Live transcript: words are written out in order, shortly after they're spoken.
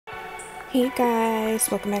Hey guys,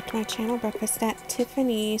 welcome back to my channel, Breakfast at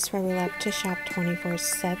Tiffany's, where we love to shop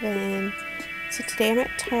 24/7. So today I'm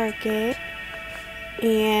at Target,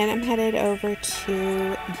 and I'm headed over to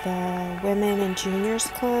the women and juniors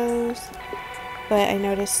clothes, but I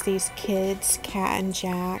noticed these kids, Cat and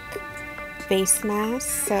Jack, face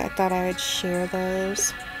masks, so I thought I would share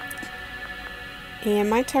those. And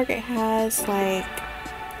my Target has like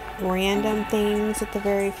random things at the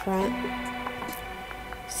very front.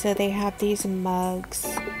 So they have these mugs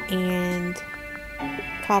and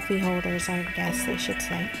coffee holders, I guess I should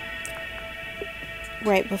say,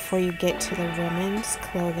 right before you get to the women's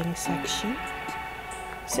clothing section.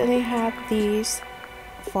 So they have these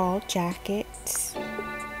fall jackets,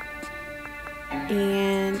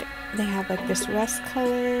 and they have like this rust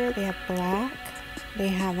color, they have black, they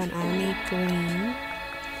have an army green,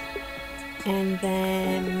 and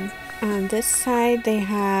then on this side they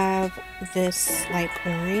have this like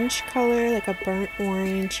orange color, like a burnt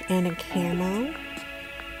orange, and a camo.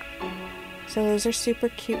 So those are super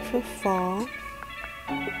cute for fall.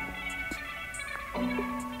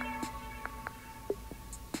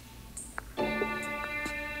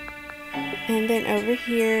 And then over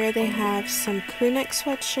here they have some crew neck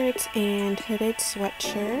sweatshirts and hooded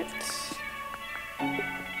sweatshirts.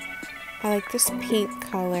 I like this pink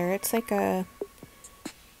color. It's like a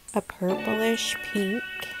purplish pink.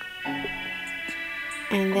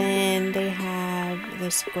 And then they have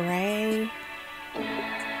this gray,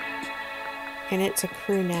 and it's a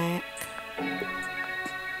crew neck.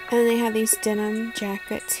 And they have these denim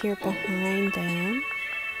jackets here behind them.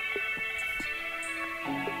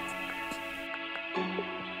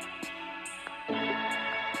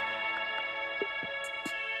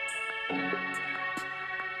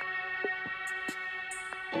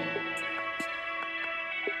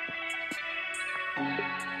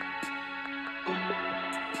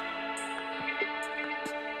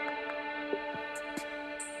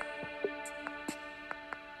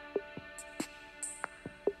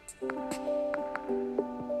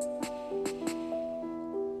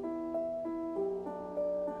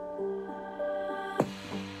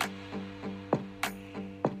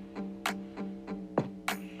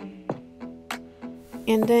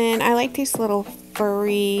 And then I like these little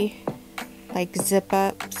furry like zip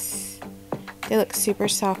ups. They look super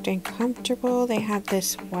soft and comfortable. They have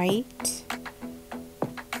this white,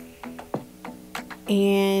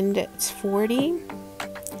 and it's $40.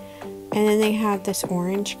 And then they have this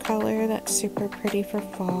orange color that's super pretty for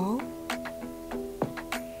fall.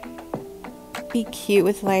 Be cute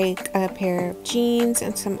with like a pair of jeans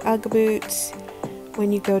and some Ugg boots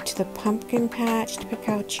when you go to the pumpkin patch to pick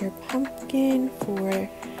out your pumpkin for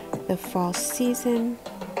the fall season.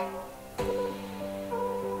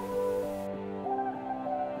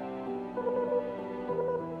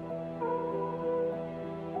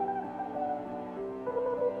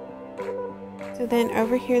 So then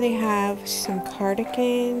over here they have some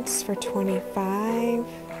cardigans for $25.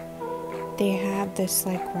 They have this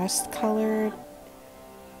like rust colored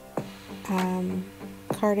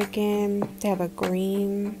cardigan. They have a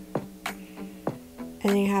green,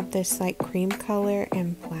 and they have this like cream color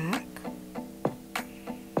and black.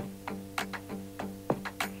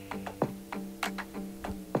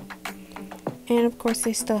 And of course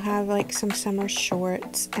they still have like some summer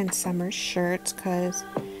shorts and summer shirts, because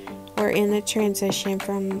we're in the transition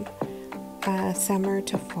from summer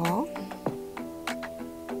to fall.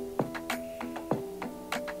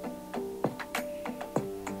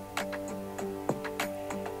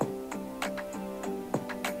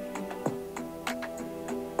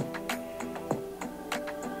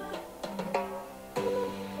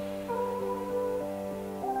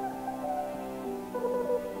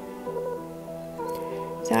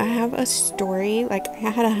 So I have a story, like I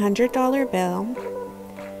had $100 bill,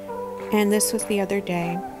 and this was the other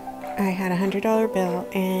day. I had $100 bill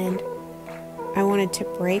and I wanted to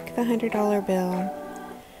break the $100 bill,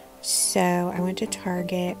 so I went to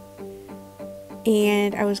Target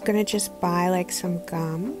and I was gonna just buy like some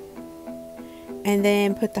gum and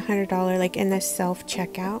then put the $100 like in the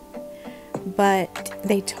self-checkout, but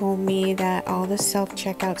they told me that all the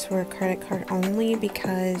self-checkouts were credit card only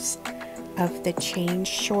because of the change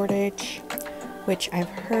shortage, which I've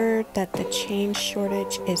heard that the change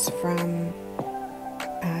shortage is from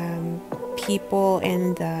people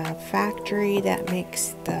in the factory that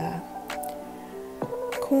makes the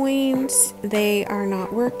coins. They are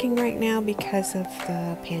not working right now because of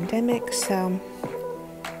the pandemic, so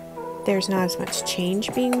there's not as much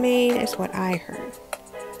change being made is what I heard.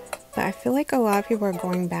 But I feel like a lot of people are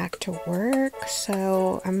going back to work,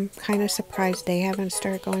 so I'm kind of surprised they haven't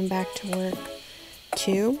started going back to work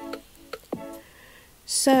too.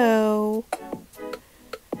 So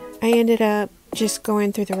I ended up just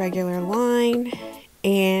going through the regular line,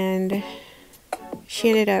 and she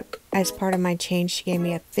ended up, as part of my change, she gave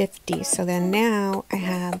me a 50. So then now I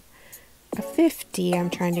have a 50 I'm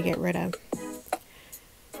trying to get rid of.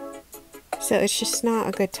 So it's just not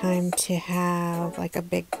a good time to have like a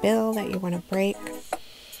big bill that you want to break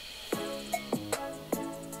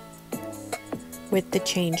with the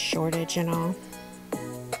change shortage and all.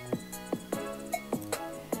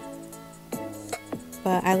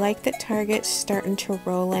 But I like that Target's starting to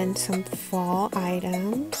roll in some fall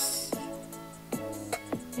items.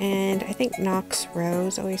 And I think Knox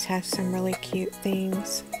Rose always has some really cute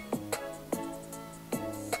things.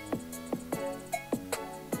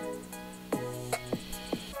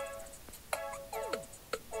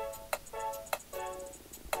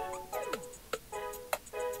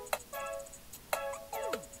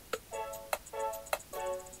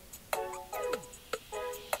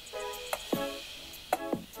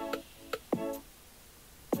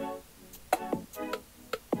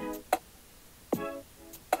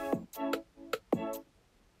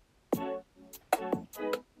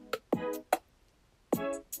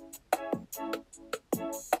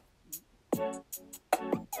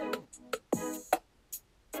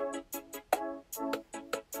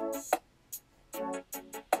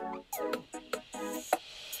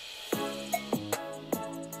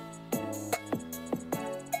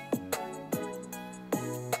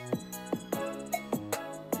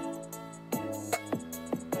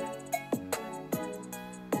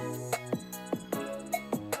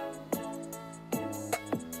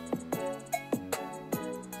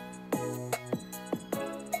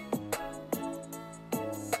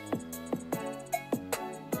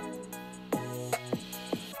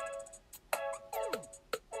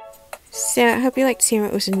 So I hope you liked seeing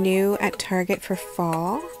what was new at Target for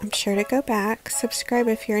fall. I'm sure to go back. Subscribe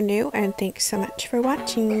if you're new, and thanks so much for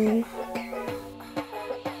watching.